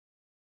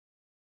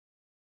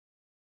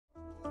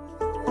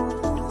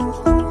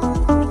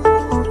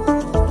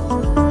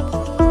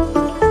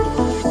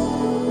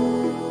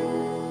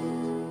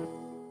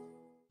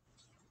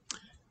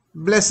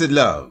Blessed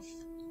love,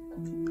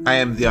 I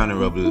am the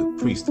Honorable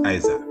Priest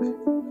Isaac.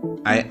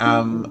 I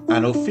am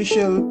an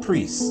official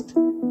priest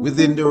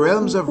within the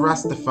realms of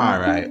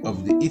Rastafari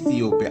of the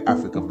Ethiopia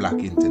Africa Black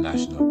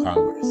International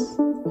Congress.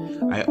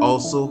 I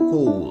also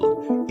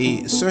hold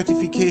a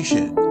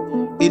certification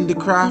in the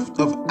craft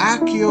of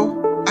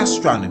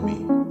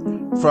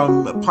ARCHAEOASTRONOMY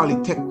from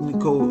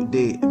Politecnico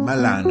di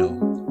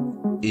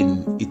Milano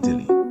in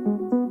Italy.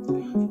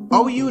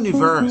 Our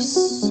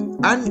universe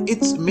and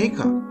its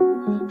makeup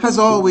has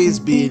always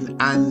been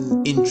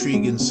an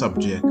intriguing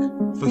subject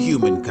for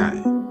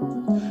humankind.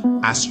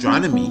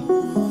 Astronomy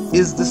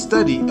is the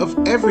study of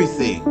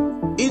everything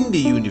in the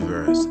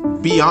universe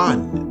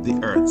beyond the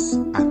Earth's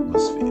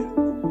atmosphere.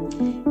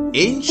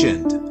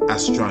 Ancient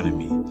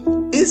astronomy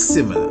is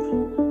similar,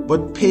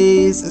 but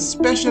pays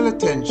special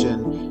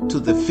attention to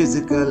the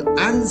physical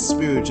and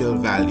spiritual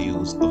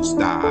values of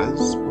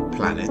stars,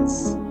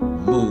 planets,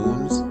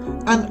 moons,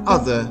 and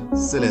other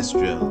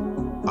celestial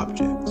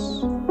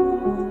objects.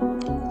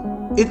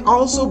 It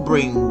also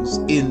brings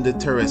in the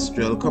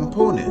terrestrial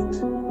component,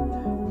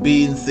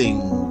 being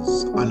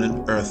things on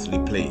an earthly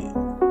plane,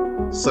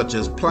 such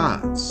as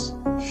plants,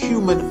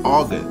 human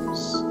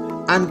organs,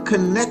 and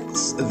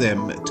connects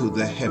them to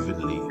the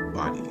heavenly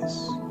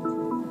bodies.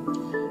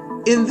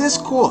 In this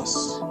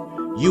course,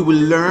 you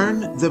will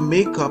learn the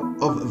makeup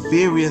of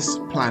various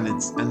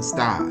planets and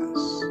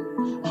stars,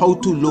 how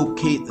to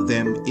locate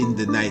them in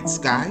the night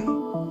sky,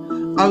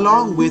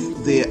 along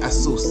with their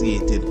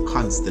associated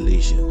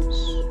constellations.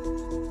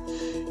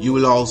 You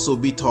will also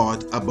be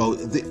taught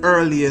about the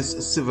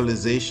earliest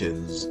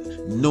civilizations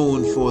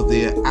known for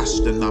their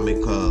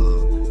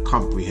astronomical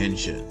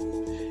comprehension,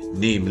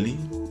 namely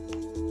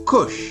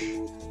Kush,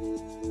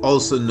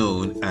 also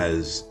known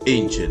as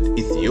ancient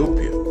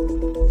Ethiopia,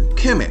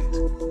 Kemet,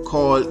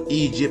 called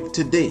Egypt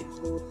today,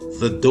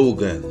 the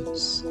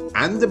Dogons,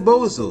 and the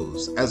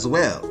Bozos, as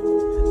well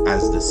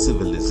as the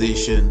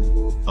civilization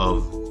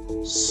of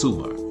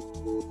Sumer.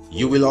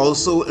 You will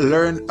also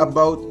learn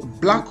about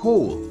black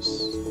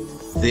holes,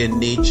 their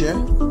nature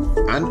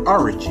and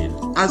origin,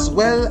 as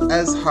well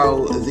as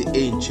how the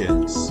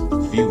ancients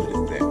viewed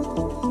them.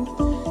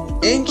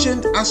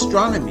 Ancient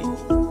astronomy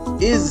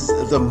is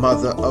the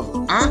mother of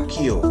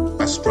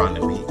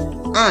archaeoastronomy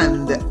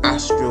and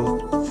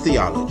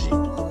astrotheology.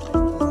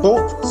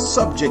 Both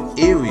subject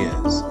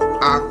areas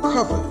are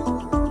covered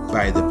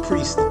by the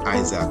Priest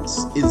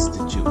Isaac's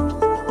Institute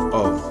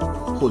of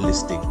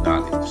Holistic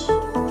Knowledge.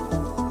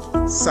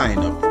 Sign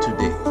up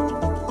today.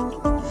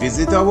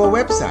 Visit our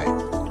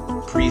website,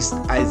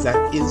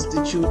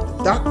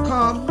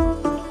 priestisaacinstitute.com,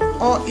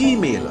 or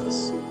email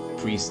us,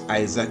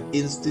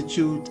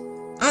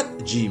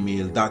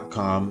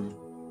 priestisaacinstitute@gmail.com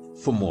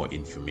for more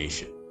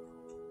information.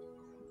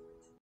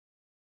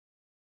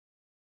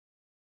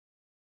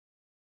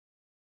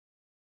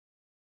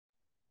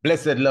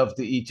 Blessed love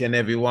to each and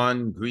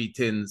everyone.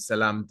 Greetings,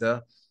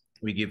 salamta.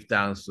 We give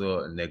thanks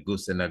to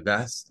Negus and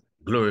Nagas.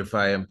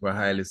 Glorify Emperor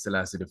Haile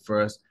Selassie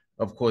I.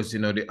 Of course, you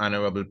know, the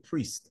Honorable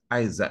Priest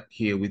Isaac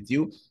here with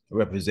you,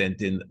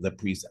 representing the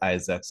Priest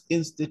Isaac's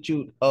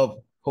Institute of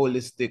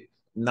Holistic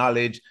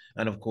Knowledge.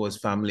 And of course,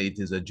 family, it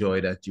is a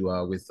joy that you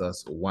are with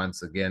us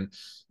once again.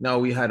 Now,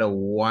 we had a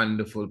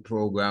wonderful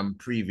program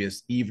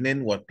previous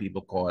evening, what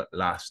people call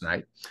last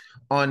night,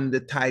 on the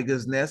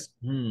Tiger's Nest.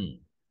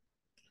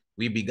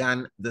 We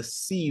began the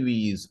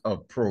series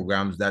of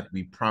programs that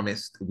we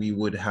promised we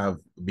would have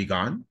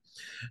begun,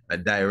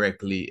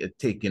 directly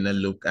taking a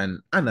look and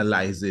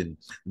analyzing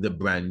the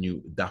brand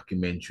new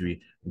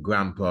documentary,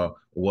 Grandpa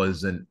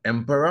Was an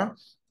Emperor.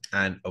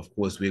 And of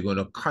course, we're going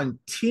to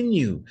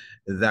continue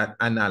that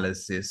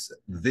analysis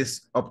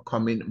this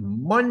upcoming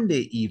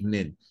Monday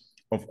evening,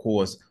 of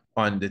course,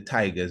 on the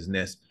Tiger's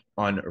Nest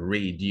on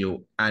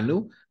Radio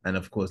Anu. And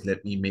of course,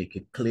 let me make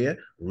it clear,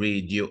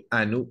 Radio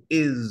Anu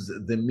is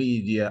the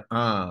media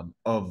arm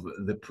of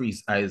the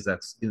Priest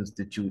Isaac's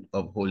Institute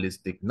of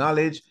Holistic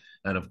Knowledge.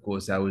 And of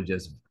course, I will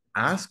just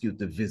ask you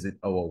to visit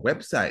our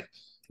website,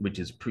 which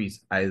is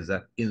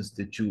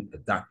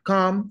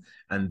priestisaacinstitute.com.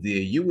 And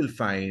there you will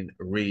find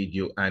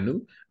Radio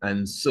Anu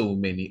and so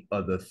many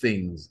other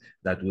things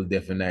that will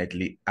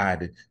definitely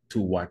add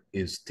to what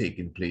is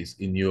taking place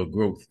in your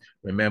growth.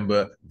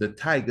 Remember, the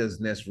Tiger's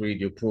Nest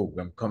radio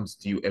program comes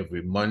to you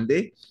every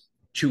Monday,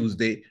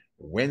 Tuesday,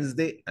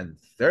 Wednesday, and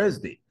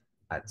Thursday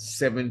at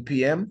 7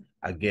 p.m.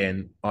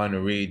 again on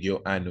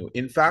Radio Anu.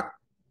 In fact,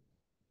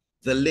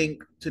 the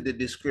link to the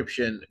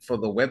description for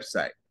the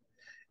website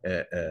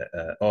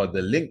or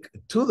the link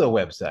to the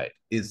website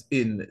is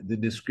in the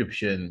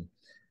description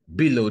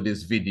below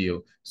this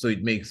video. So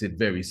it makes it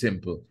very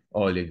simple.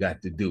 All you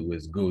got to do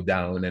is go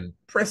down and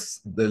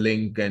press the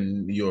link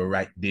and you're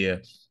right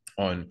there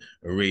on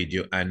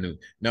Radio Anu.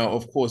 Now,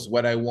 of course,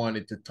 what I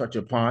wanted to touch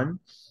upon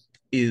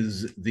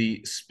is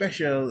the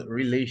special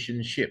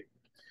relationship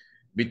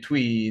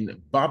between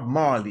Bob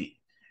Marley,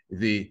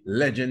 the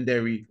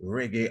legendary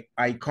reggae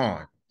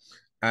icon,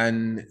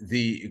 and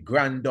the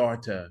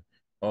granddaughter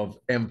of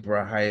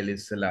Emperor Haile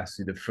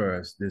Selassie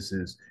I. This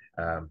is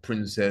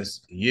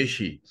Princess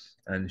Yeshi,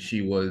 and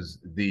she was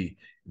the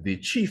the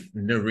chief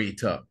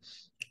narrator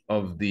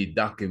of the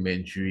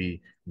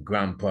documentary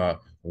Grandpa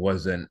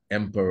Was an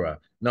Emperor.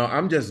 Now,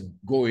 I'm just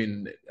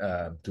going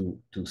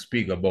to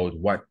speak about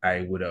what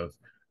I would have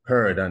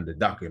heard on the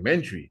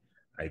documentary.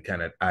 I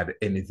cannot add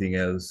anything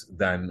else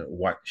than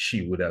what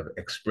she would have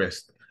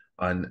expressed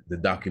on the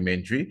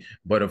documentary.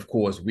 But of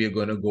course, we're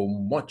going to go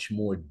much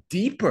more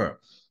deeper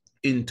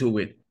into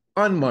it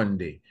on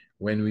Monday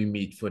when we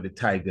meet for the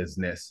Tiger's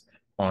Nest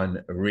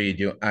on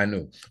Radio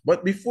Anu.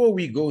 But before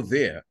we go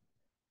there,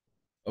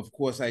 of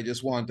course, I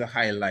just want to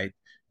highlight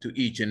to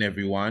each and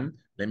every one.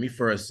 Let me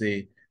first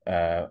say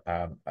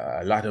a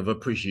lot of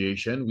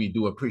appreciation. We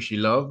do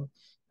appreciate love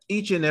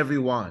each and every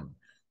one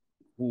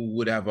who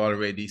would have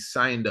already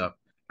signed up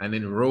and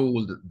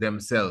enrolled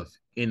themselves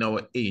in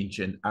our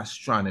Ancient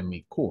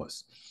Astronomy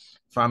course.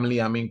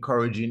 Family, I'm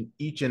encouraging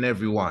each and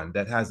every one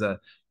that has an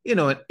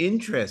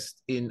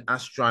interest in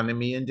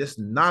astronomy and just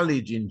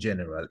knowledge in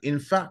general. In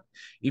fact,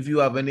 if you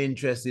have an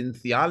interest in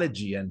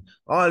theology and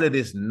all of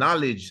this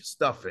knowledge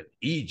stuff in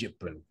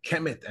Egypt and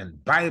Kemet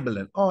and Bible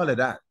and all of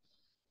that,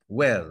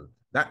 well,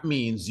 that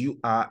means you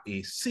are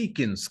a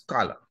seeking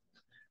scholar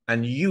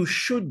and you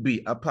should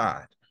be a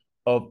part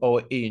of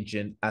our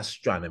Ancient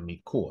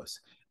Astronomy course.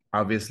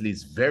 Obviously,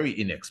 it's very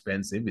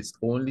inexpensive. It's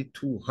only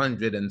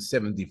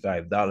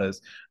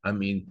 $275. I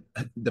mean,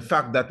 the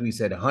fact that we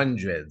said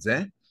hundreds,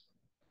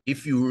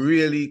 if you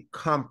really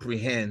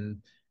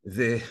comprehend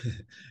the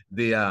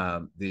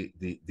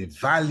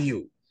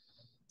value,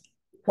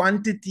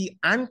 quantity,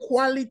 and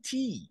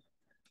quality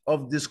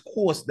of this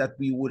course that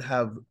we would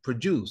have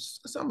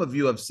produced. Some of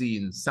you have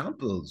seen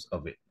samples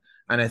of it,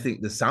 and I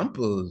think the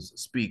samples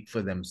speak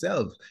for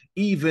themselves.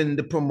 Even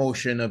the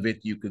promotion of it,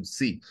 you could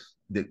see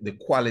the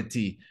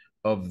quality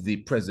of the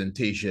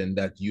presentation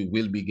that you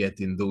will be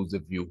getting, those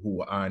of you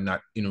who are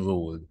not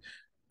enrolled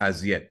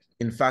as yet.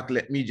 In fact,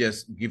 let me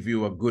just give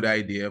you a good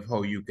idea of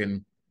how you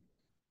can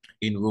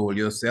enroll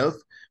yourself.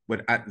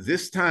 But at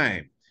this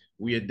time,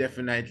 we are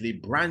definitely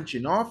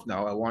branching off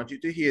now. I want you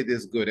to hear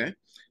this good.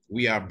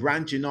 We are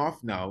branching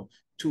off now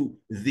to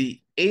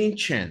the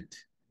Ancient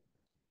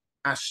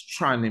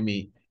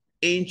Astronomy,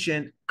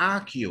 Ancient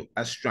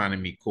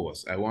Archaeoastronomy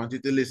course. I want you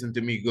to listen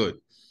to me good.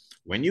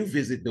 When you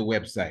visit the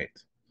website,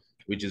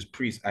 which is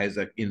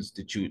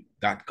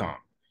priestisaacinstitute.com,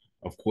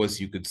 of course,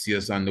 you could see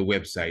us on the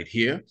website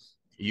here.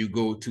 You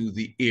go to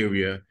the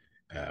area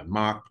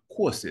marked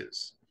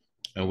courses.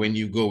 And when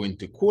you go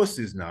into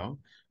courses now,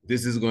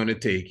 this is going to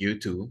take you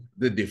to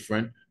the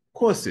different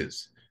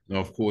courses. Now,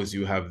 of course,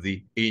 you have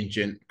the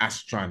Ancient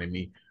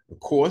Astronomy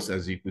course,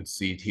 as you could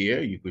see it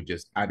here. You could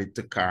just add it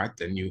to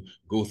cart and you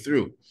go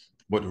through.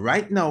 But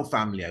right now,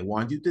 family, I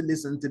want you to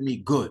listen to me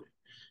good,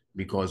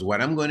 because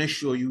what I'm going to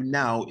show you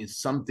now is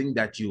something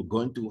that you're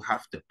going to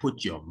have to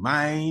put your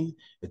mind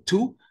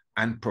to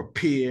and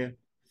prepare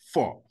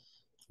for.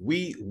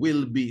 We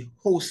will be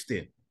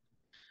hosting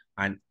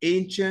an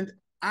Ancient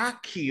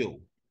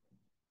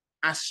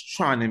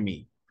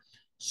Archaeoastronomy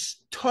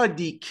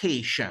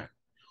Studycation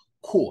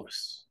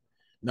course.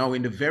 Now,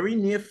 in the very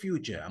near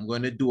future, I'm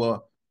going to do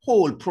a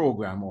whole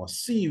program or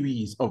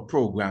series of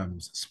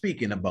programs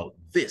speaking about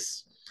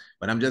this.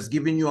 But I'm just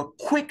giving you a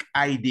quick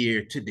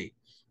idea today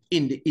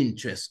in the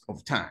interest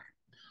of time.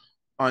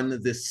 On the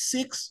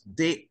 6th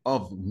day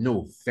of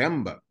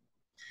November,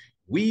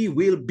 we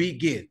will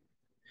begin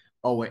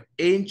our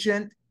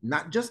ancient,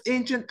 not just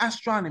ancient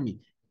astronomy,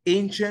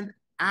 ancient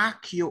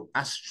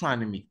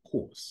archaeoastronomy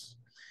course.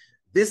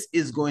 This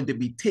is going to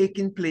be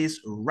taking place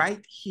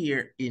right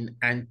here in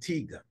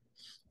Antigua.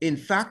 In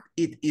fact,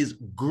 it is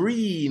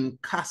Green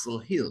Castle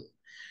Hill.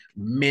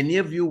 Many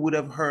of you would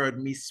have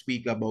heard me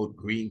speak about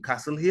Green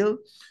Castle Hill.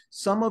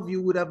 Some of you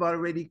would have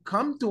already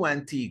come to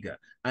Antigua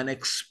and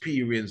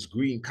experienced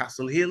Green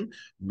Castle Hill.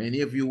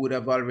 Many of you would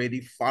have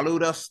already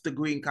followed us to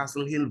Green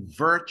Castle Hill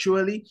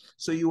virtually,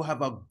 so you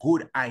have a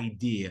good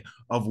idea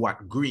of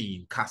what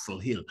Green Castle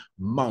Hill,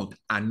 Mount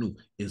Anu,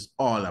 is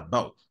all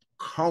about.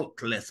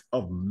 Countless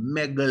of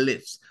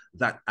megaliths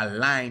that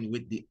align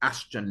with the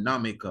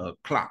astronomical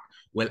clock.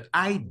 Well,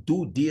 I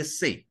do dare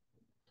say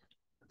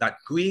that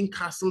Green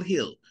Castle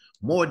Hill,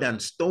 more than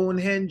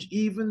Stonehenge,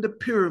 even the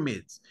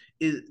pyramids,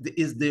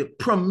 is the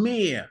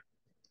premier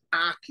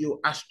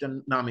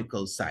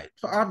archaeoastronomical site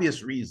for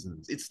obvious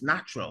reasons. It's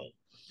natural.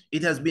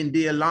 It has been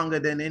there longer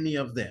than any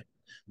of them.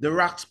 The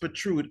rocks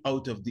protrude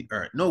out of the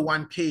earth. No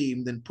one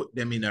came and put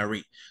them in a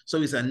array.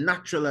 So it's a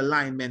natural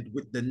alignment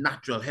with the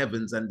natural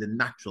heavens and the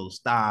natural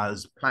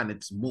stars,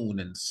 planets, moon,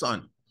 and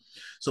sun.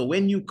 So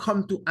when you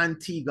come to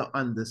Antigua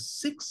on the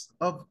 6th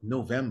of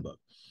November,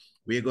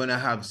 we're going to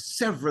have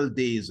several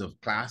days of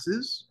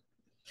classes.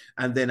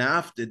 And then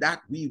after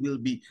that, we will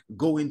be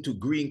going to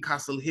Green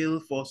Castle Hill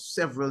for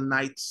several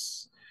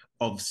nights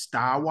of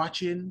star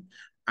watching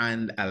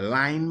and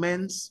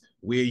alignments,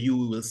 where you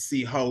will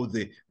see how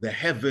the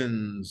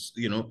heavens,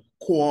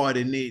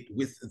 coordinate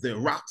with the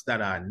rocks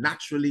that are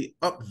naturally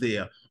up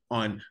there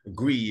on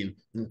Green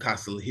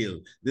Castle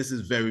Hill. This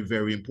is very,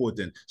 very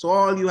important. So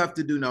all you have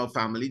to do now,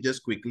 family,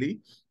 just quickly,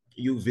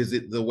 you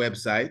visit the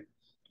website,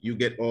 you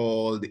get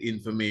all the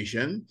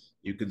information.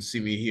 You can see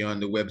me here on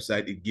the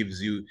website. It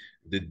gives you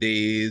the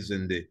days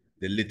and the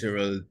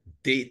literal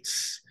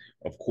dates,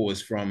 of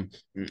course, from,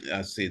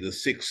 I say, the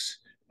 6th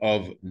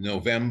of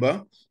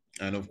November.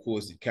 And of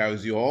course, it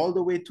carries you all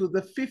the way to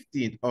the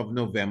 15th of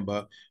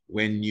November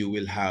when you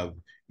will have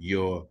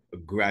your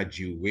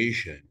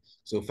graduation.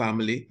 So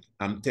family,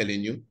 I'm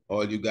telling you,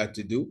 all you got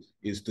to do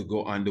is to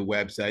go on the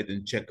website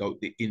and check out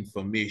the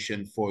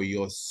information for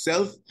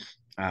yourself.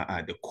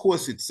 The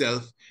course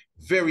itself,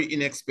 very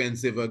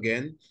inexpensive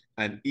again.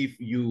 And if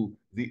you,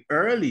 the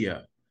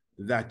earlier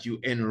that you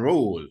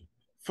enroll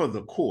for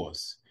the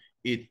course,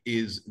 it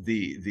is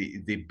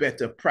the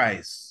better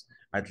price,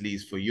 at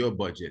least for your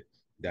budget,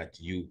 that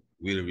you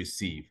will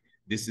receive.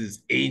 This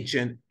is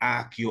ancient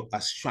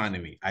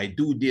archaeoastronomy. I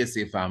do dare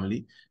say,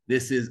 family,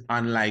 this is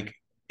unlike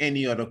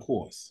any other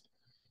course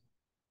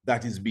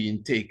that is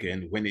being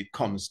taken when it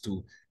comes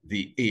to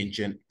the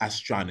ancient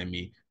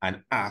astronomy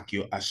and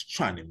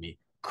archaeoastronomy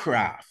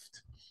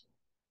craft.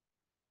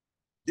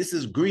 This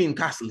is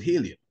Greencastle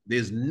Hill.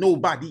 There's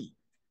nobody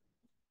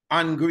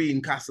on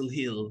Greencastle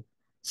Hill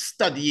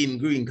studying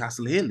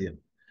Greencastle Hill.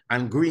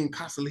 And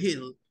Greencastle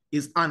Hill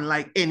is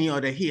unlike any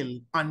other hill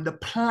on the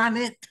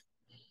planet.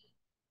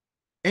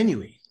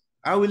 Anyway,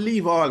 I will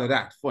leave all of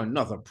that for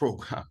another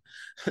program.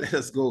 Let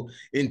us go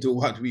into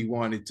what we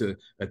wanted to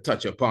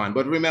touch upon.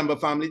 But remember,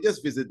 family,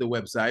 just visit the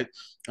website.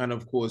 And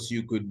of course,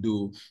 you could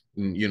do,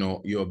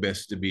 your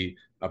best to be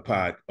a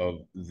part of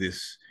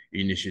this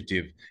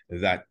initiative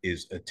that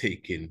is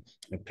taking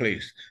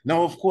place.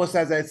 Now, of course,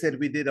 as I said,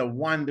 we did a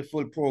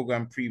wonderful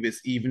program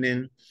previous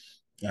evening.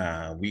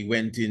 We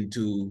went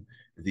into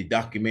the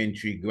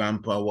documentary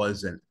Grandpa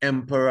Was an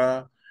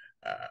Emperor.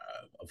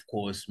 Of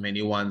course,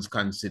 many ones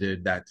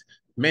considered that,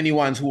 many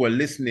ones who are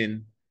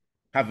listening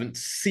haven't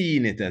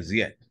seen it as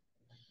yet.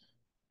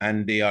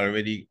 And they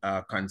already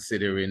are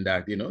considering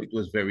that, it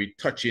was very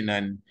touching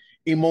and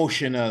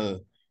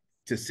emotional,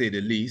 to say the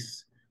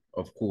least.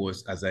 Of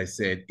course, as I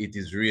said, it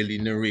is really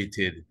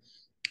narrated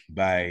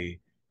by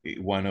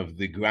one of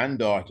the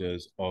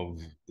granddaughters of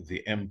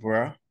the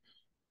emperor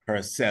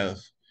herself.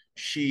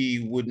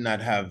 She would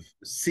not have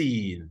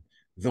seen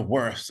the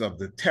worst of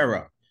the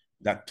terror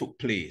that took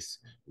place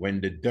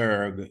when the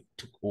Derg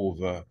took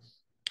over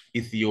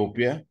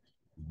Ethiopia,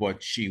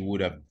 but she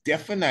would have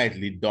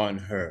definitely done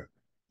her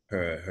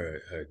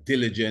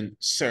diligent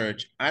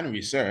search and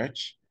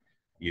research,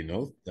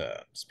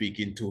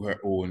 speaking to her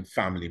own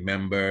family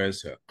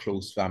members, her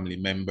close family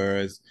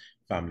members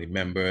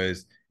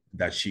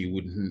that she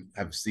wouldn't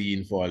have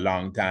seen for a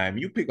long time.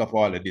 You pick up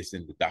all of this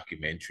in the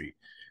documentary.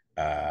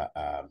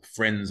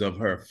 Friends of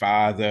her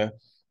father,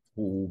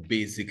 who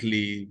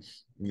basically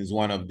is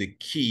one of the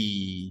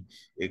key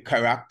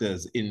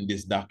characters in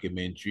this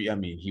documentary. I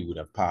mean, he would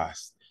have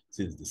passed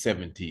since the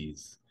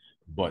 70s,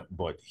 but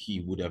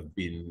he would have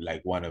been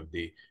like one of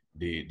the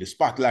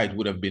spotlight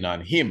would have been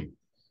on him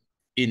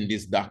in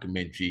this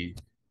documentary,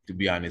 to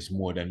be honest,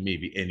 more than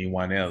maybe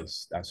anyone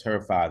else. That's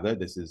her father.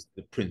 This is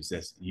the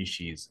Princess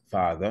Yishi's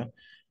father.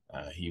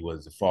 He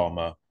was the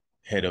former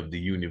head of the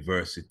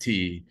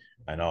university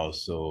and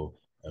also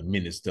a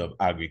minister of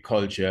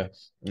agriculture.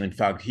 In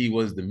fact, he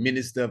was the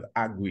minister of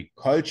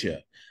agriculture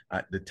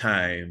at the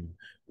time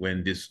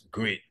when this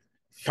great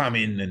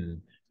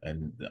famine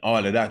and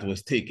all of that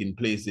was taking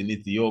place in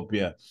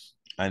Ethiopia.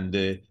 And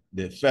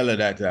the fellow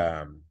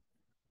that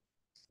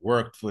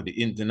worked for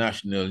the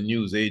international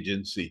news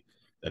agency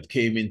that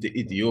came into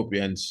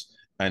Ethiopia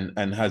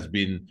and has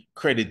been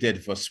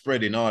credited for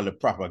spreading all the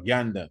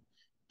propaganda,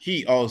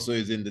 he also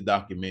is in the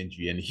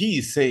documentary, and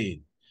he's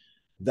saying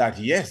that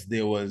yes,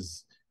 it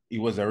was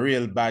a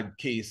real bad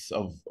case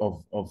of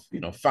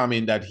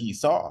famine that he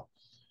saw,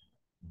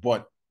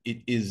 but it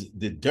is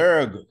the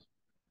Derg,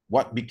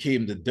 what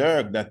became the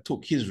Derg, that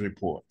took his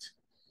report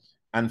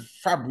and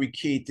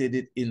fabricated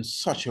it in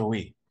such a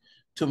way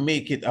to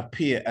make it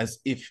appear as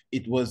if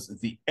it was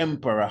the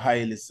Emperor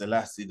Haile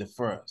Selassie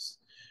I,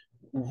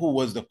 who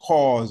was the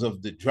cause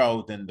of the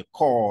drought and the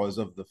cause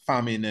of the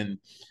famine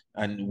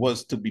and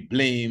was to be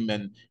blamed,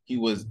 and he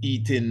was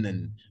eating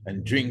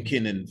and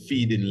drinking and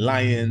feeding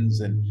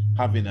lions and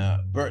having a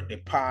birthday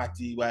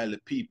party while the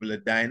people are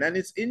dying. And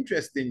it's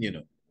interesting,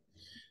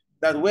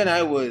 that when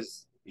I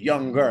was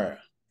younger,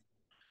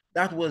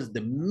 that was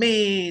the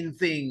main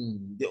thing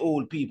the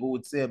old people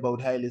would say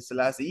about Haile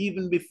Selassie,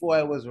 even before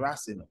I was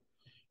Racing.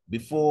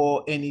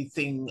 Before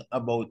anything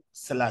about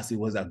Selassie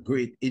was a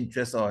great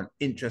interest or an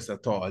interest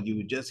at all, you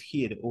would just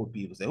hear the old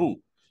people say, "Oh,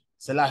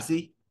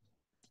 Selassie?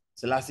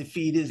 Selassie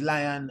feed his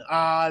lion,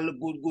 all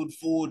good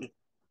food,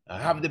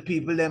 have the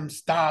people them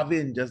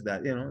starving," just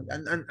that,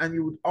 and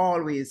you would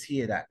always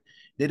hear that.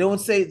 They don't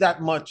say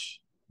that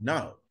much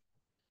now.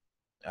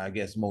 I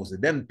guess most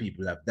of them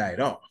people have died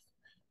off.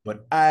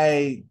 But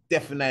I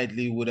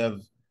definitely would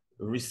have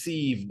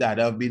received that.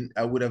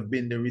 I would have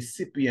been the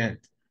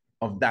recipient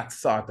of that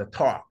sort of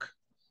talk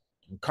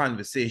and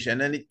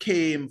conversation. And it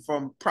came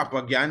from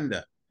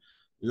propaganda,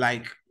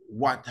 like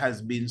what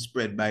has been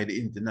spread by the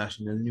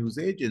international news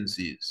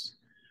agencies.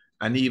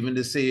 And even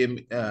the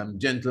same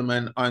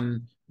gentleman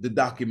on the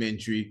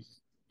documentary,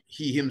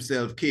 he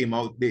himself came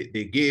out,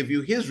 they gave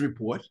you his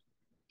report,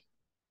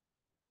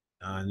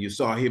 and you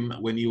saw him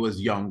when he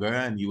was younger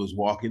and he was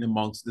walking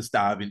amongst the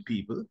starving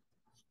people.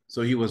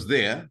 So he was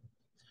there.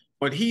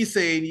 But he's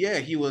saying, yeah,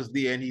 he was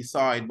there and he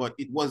saw it, but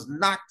it was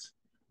not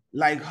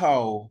like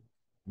how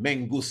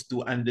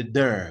Mengustu and the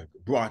Derg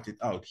brought it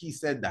out. He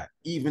said that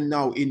even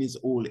now in his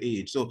old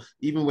age. So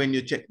even when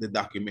you check the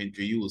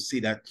documentary, you will see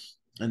that,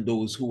 and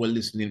those who were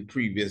listening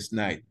previous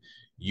night,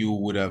 you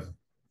would have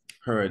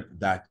heard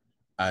that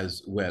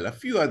as well. A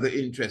few other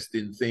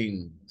interesting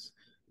things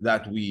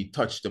that we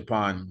touched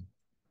upon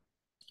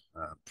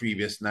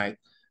previous night,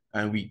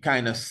 and we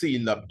kind of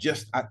sealed up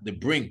just at the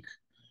brink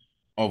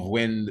of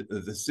when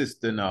the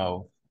sister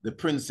now, the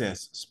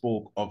princess,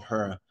 spoke of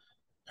her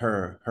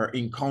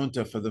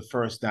encounter for the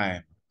first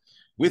time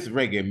with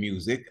reggae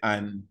music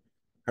and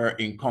her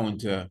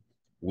encounter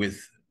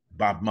with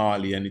Bob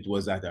Marley, and it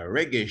was at a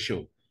reggae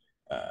show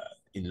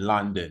in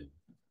London.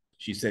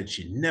 She said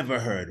she never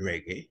heard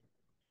reggae,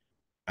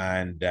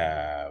 and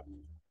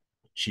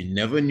she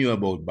never knew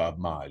about Bob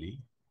Marley.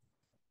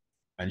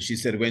 And she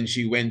said when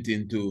she went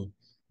into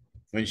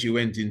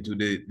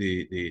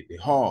the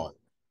hall,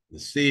 the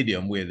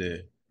stadium where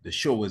the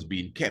show was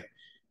being kept,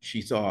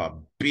 she saw a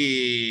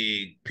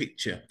big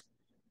picture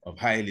of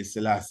Haile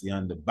Selassie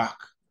on the back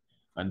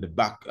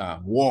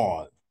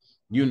wall.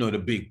 You know, the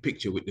big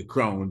picture with the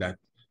crown that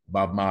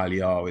Bob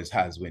Marley always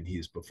has when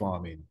he's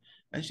performing.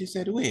 And she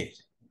said,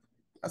 wait,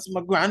 that's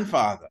my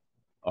grandfather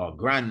or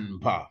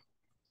grandpa.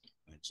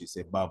 And she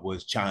said Bob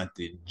was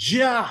chanting,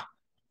 Jah,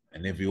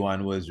 and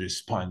everyone was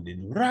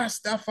responding,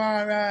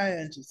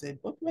 Rastafari. And she said,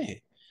 but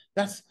wait,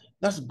 that's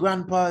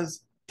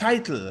Grandpa's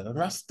title,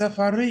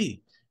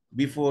 Rastafari,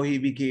 before he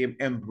became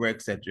emperor,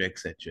 etc.,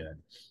 etc.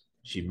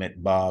 She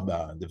met Bob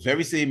the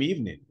very same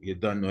evening. You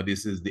don't know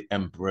this is the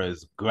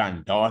emperor's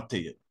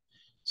granddaughter.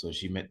 So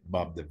she met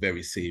Bob the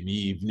very same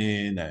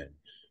evening,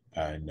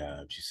 and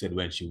she said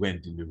when she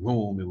went in the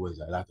room, it was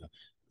a lot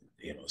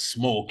of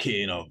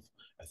smoking of,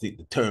 I think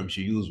the term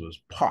she used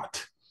was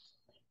pot,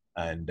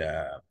 and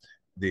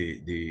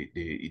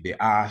they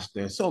asked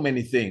her so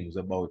many things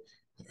about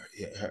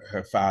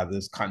her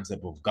father's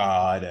concept of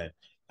God,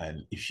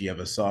 and if she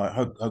ever saw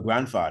her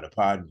grandfather,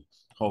 pardon me,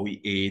 how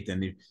he ate,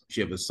 and if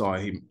she ever saw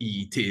him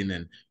eating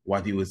and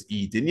what he was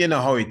eating. You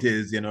know how it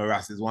is,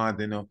 Rasses want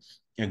to know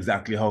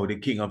exactly how the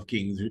King of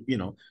Kings,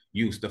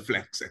 used to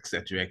flex,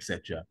 etc.,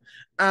 etc.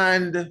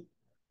 And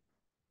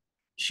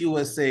she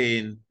was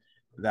saying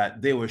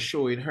that they were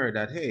showing her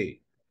that,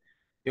 hey,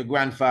 your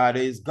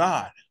grandfather is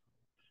God.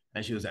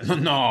 And she was like,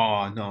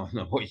 no,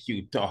 what are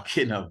you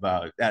talking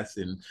about? That's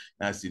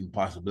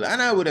impossible.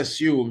 And I would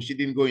assume she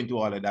didn't go into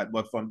all of that,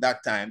 but from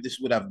that time, this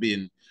would have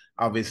been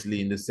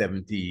obviously in the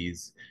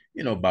 70s.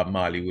 Bob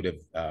Marley would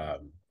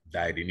have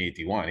died in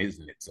 81,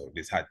 isn't it? So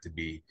this had to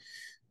be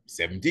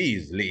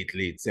 70s,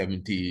 late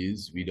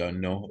 70s. We don't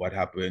know what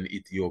happened in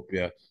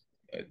Ethiopia.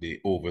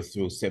 The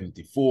overthrow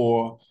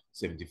 74,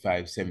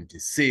 75,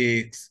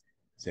 76,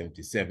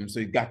 77. So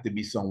it got to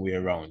be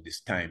somewhere around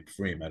this time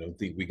frame. I don't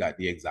think we got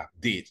the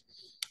exact date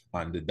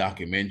on the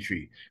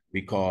documentary,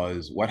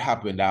 because what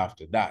happened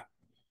after that,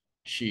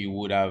 she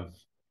would have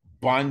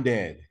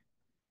bonded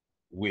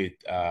with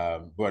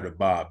Brother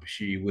Bob.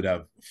 She would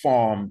have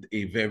formed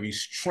a very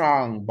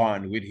strong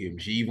bond with him.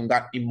 She even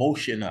got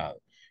emotional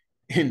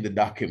in the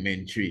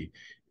documentary.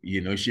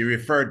 She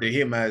referred to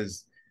him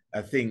as,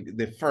 I think,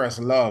 the first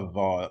love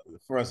or the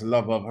first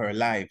love of her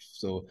life.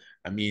 So,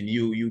 I mean,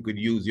 you could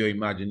use your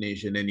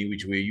imagination any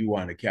which way you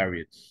want to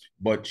carry it.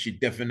 But she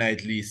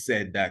definitely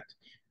said that,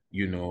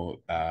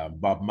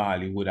 Bob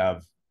Marley would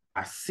have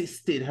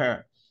assisted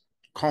her,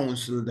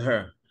 counseled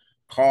her,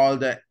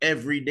 called her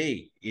every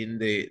day in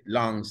the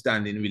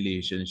long-standing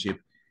relationship,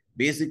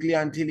 basically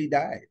until he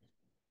died.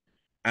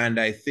 And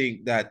I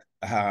think that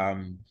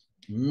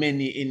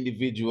many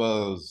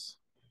individuals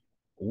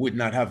would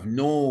not have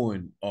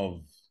known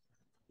of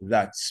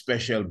that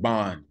special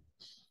bond.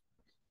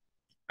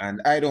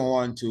 And I don't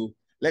want to,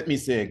 let me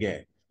say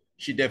again,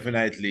 she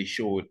definitely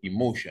showed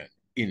emotion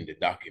in the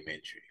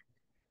documentary.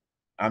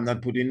 I'm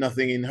not putting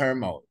nothing in her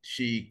mouth.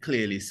 She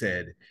clearly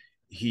said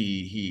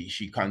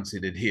she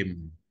considered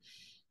him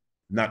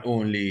not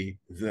only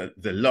the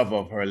love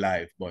of her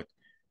life, but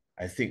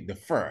I think the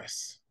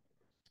first,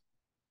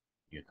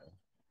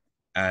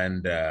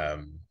 and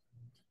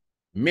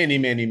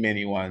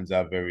many ones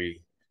are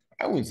very,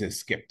 I wouldn't say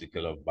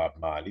skeptical of Bob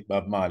Marley.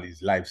 Bob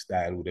Marley's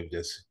lifestyle would have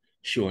just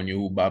shown you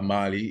who Bob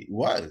Marley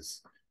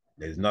was.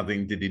 There's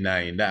nothing to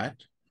deny in that.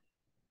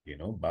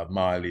 Bob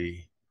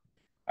Marley,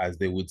 as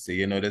they would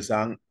say, the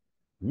song,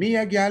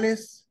 Mia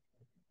Gallus.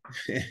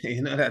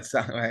 That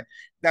song, right?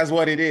 That's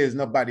what it is.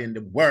 Nobody in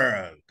the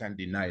world can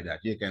deny that.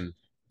 You can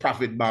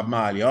profit Bob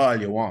Marley all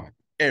you want.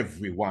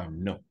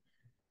 Everyone know.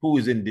 Who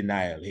is in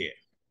denial here?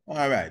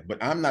 All right,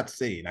 but I'm not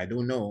saying, I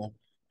don't know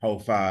how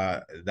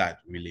far that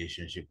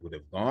relationship would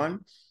have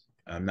gone.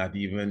 I'm not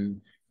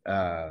even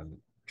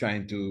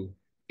trying to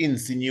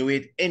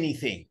insinuate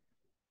anything,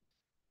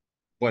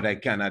 but I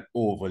cannot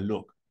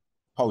overlook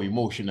how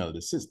emotional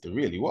the sister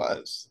really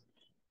was.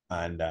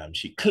 And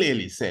she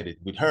clearly said it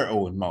with her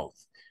own mouth,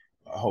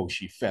 how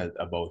she felt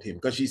about him.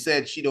 Because she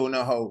said she don't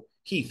know how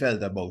he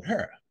felt about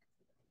her.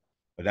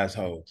 But that's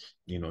how,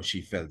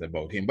 she felt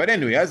about him. But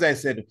anyway, as I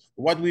said,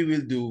 what we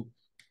will do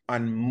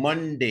on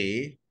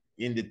Monday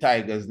in the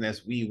Tiger's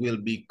Nest, we will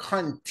be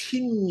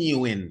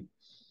continuing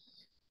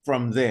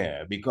from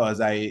there,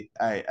 because I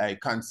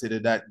consider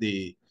that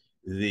the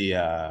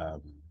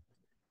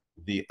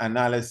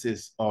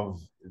analysis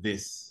of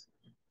this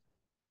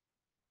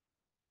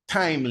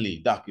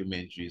timely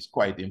documentary is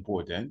quite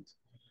important,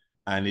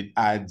 and it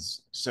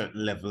adds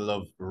certain level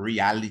of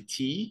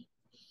reality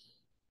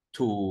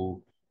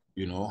to,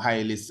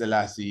 Haile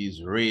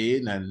Selassie's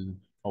reign and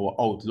our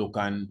outlook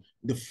on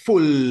the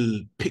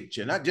full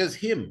picture, not just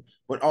him,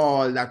 but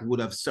all that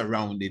would have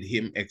surrounded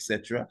him,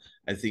 etc.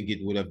 I think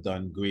it would have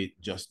done great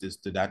justice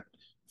to that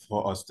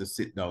for us to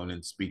sit down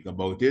and speak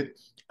about it.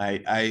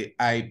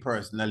 I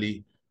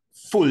personally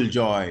full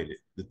joyed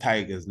the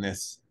Tiger's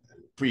Nest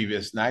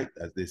previous night,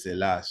 as they say,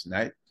 last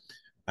night.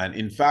 And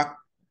in fact,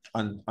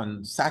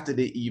 on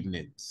Saturday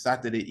evening,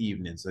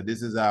 so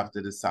this is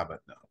after the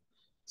Sabbath now,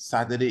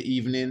 Saturday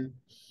evening,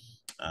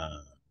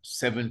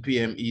 7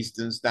 p.m.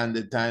 Eastern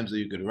Standard Time, so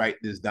you could write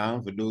this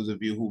down for those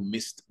of you who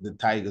missed the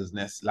Tiger's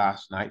Nest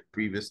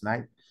previous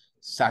night.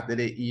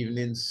 Saturday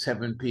evening,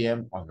 7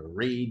 p.m. on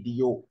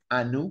Radio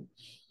Anu,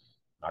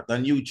 not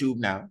on YouTube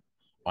now,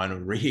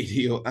 on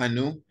Radio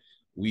Anu,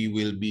 we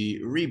will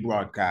be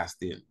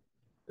rebroadcasting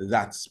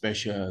that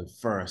special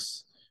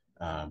first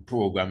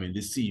program in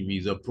the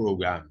series of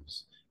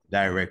programs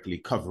directly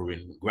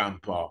covering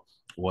Grandpa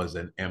Was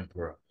an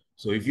Emperor.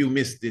 So if you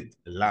missed it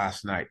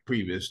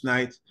previous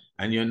night,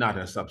 and you're not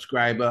a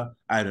subscriber,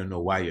 I don't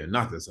know why you're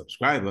not a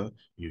subscriber.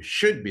 You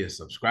should be a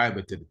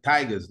subscriber to the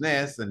Tiger's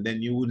Nest, and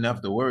then you wouldn't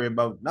have to worry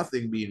about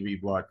nothing being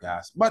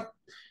rebroadcast. But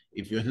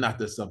if you're not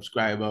a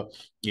subscriber,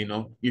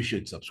 you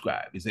should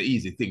subscribe. It's an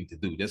easy thing to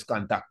do. Just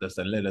contact us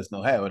and let us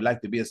know, hey, I would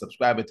like to be a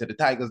subscriber to the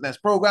Tiger's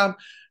Nest program.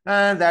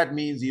 And that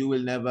means you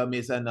will never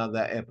miss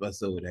another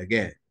episode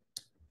again.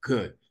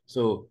 Good.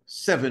 So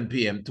 7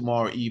 p.m.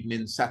 tomorrow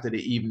evening,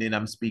 Saturday evening,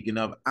 I'm speaking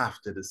of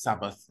after the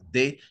Sabbath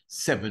day,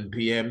 7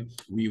 p.m.,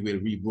 we will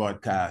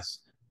rebroadcast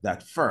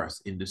that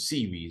first in the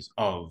series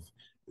of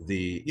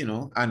the,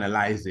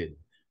 analyzing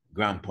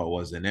Grandpa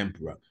Was an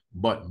Emperor.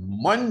 But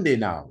Monday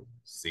now,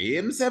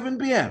 same 7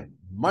 p.m.,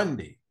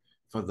 Monday,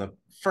 for the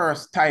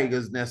first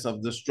Tiger's Nest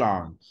of the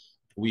Strong,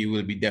 we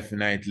will be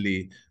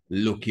definitely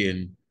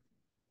looking,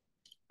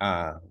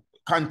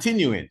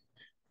 continuing,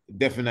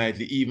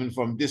 definitely even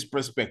from this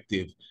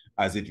perspective,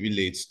 as it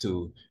relates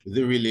to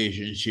the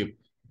relationship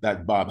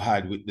that Bob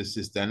had with the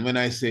sister. And when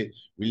I say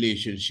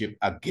relationship,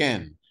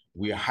 again,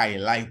 we're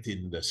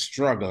highlighting the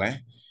struggle,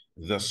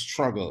 the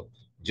struggle.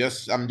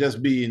 I'm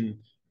just being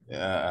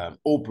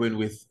open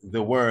with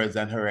the words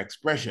and her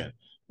expression.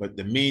 But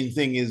the main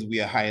thing is we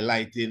are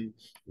highlighting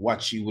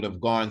what she would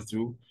have gone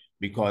through,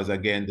 because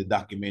again, the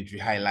documentary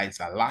highlights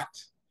a lot,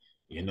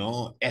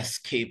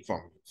 escape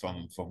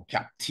from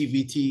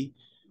captivity,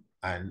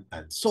 and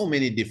so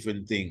many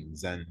different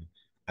things,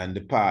 and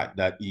the part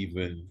that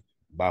even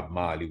Bob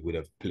Marley would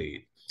have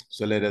played.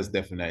 So let us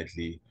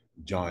definitely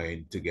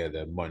join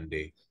together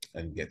Monday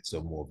and get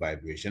some more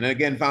vibration. And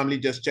again, family,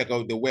 just check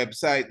out the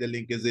website. The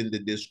link is in the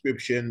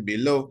description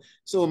below.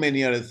 So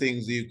many other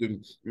things you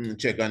can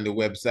check on the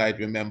website.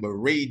 Remember,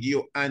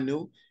 Radio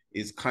Anu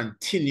is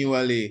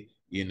continually,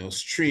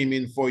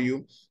 streaming for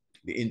you.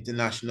 The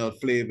international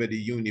flavor, the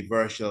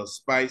universal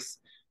spice,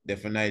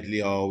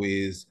 definitely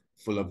always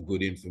full of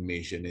good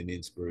information and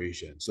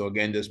inspiration. So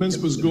again, this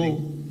was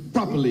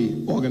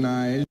properly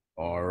organized.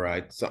 All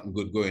right, something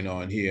good going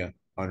on here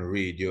on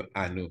Radio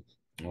Anu.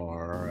 All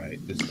right.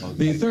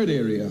 The third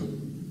area.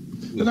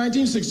 The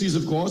 1960s,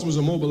 of course, was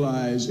a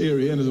mobilized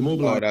area, and as a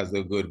mobilized. Oh, that's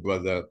a good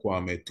brother,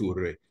 Kwame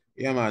Ture.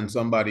 Yeah, man,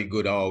 somebody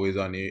good always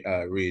on the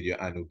Radio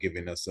Anu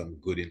giving us some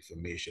good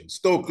information.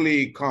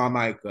 Stokely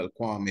Carmichael,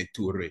 Kwame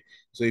Ture.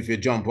 So if you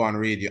jump on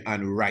Radio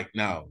Anu right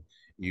now,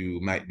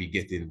 you might be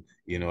getting,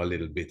 a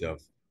little bit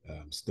of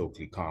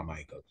Stokely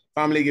Carmichael.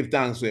 Family, give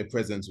thanks for your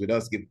presence with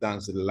us. Give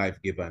thanks to the life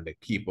giver and the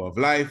keeper of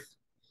life.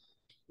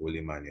 Holy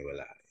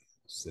Emmanuel,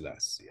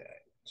 Selassie,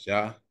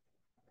 Jah,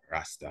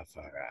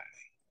 Rastafari.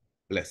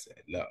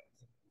 Blessed love.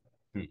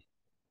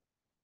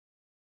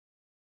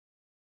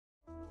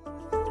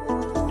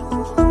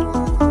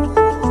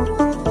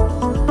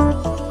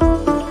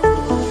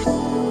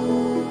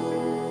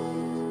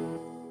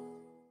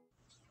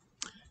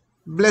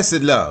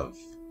 Blessed love.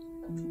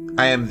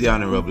 I am the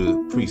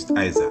Honorable Priest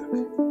Isaac.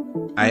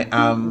 I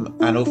am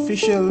an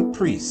official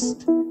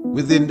priest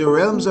within the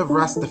realms of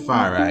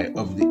Rastafari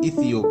of the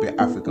Ethiopia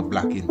Africa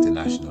Black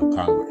International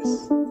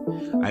Congress.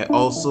 I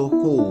also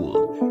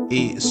hold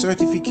a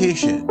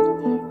certification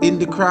in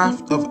the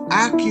craft of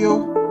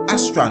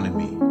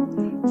ARCHAEOASTRONOMY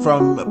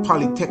from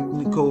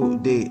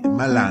Politecnico di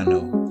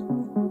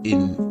Milano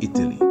in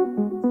Italy.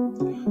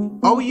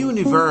 Our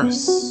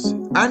universe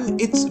and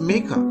its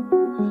maker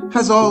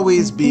has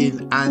always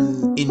been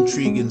an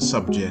intriguing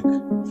subject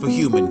for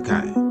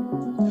humankind.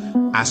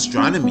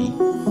 Astronomy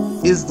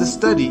is the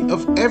study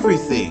of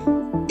everything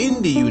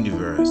in the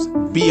universe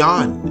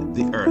beyond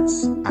the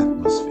Earth's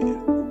atmosphere.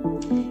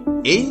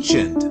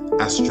 Ancient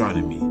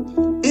astronomy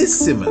is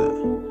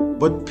similar,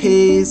 but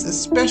pays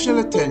special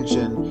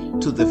attention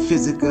to the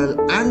physical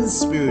and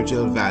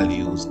spiritual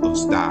values of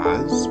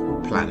stars,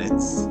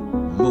 planets,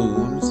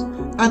 moons,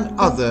 and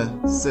other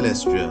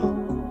celestial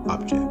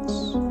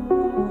objects.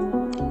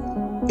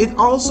 It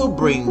also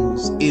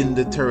brings in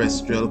the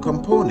terrestrial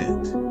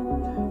component,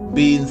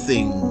 being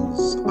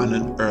things on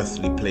an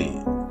earthly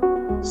plane,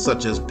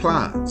 such as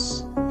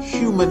plants,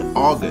 human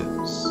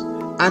organs,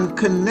 and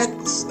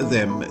connects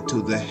them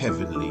to the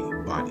heavenly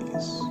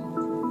bodies.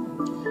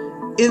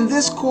 In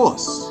this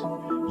course,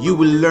 you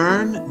will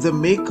learn the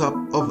makeup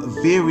of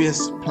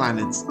various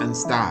planets and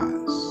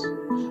stars,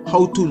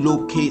 how to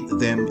locate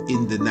them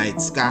in the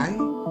night sky,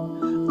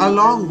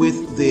 along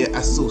with their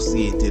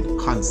associated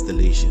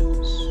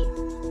constellations.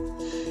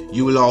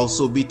 You will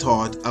also be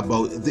taught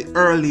about the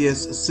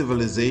earliest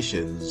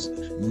civilizations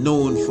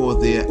known for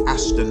their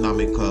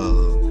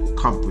astronomical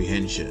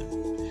comprehension,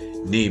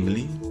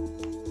 namely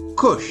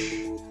Kush,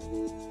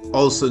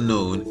 also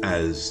known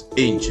as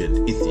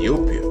ancient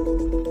Ethiopia,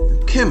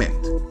 Kemet,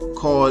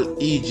 called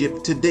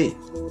Egypt today,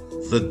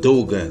 the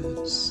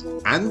Dogons,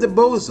 and the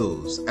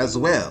Bozos, as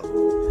well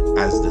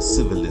as the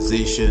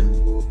civilization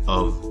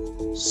of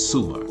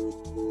Sumer.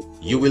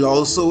 You will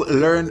also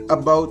learn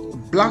about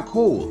black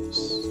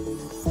holes,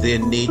 their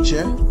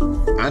nature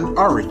and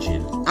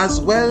origin, as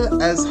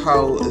well as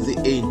how the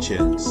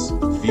ancients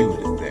viewed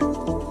them.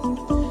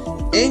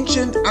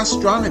 Ancient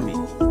astronomy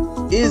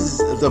is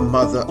the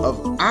mother of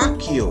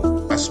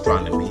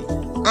archaeoastronomy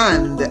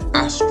and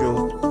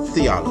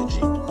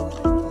astrotheology.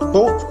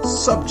 Both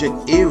subject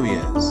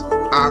areas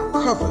are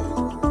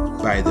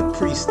covered by the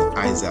Priest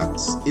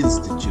Isaac's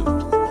Institute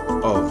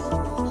of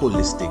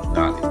Holistic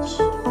Knowledge.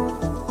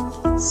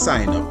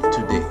 Sign up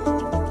today.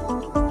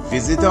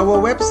 Visit our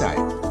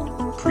website,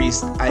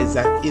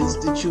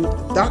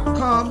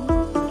 priestisaacinstitute.com,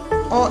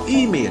 or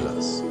email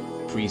us,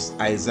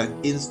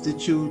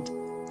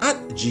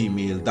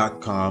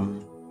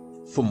 priestisaacinstitute@gmail.com,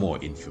 for more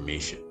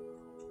information.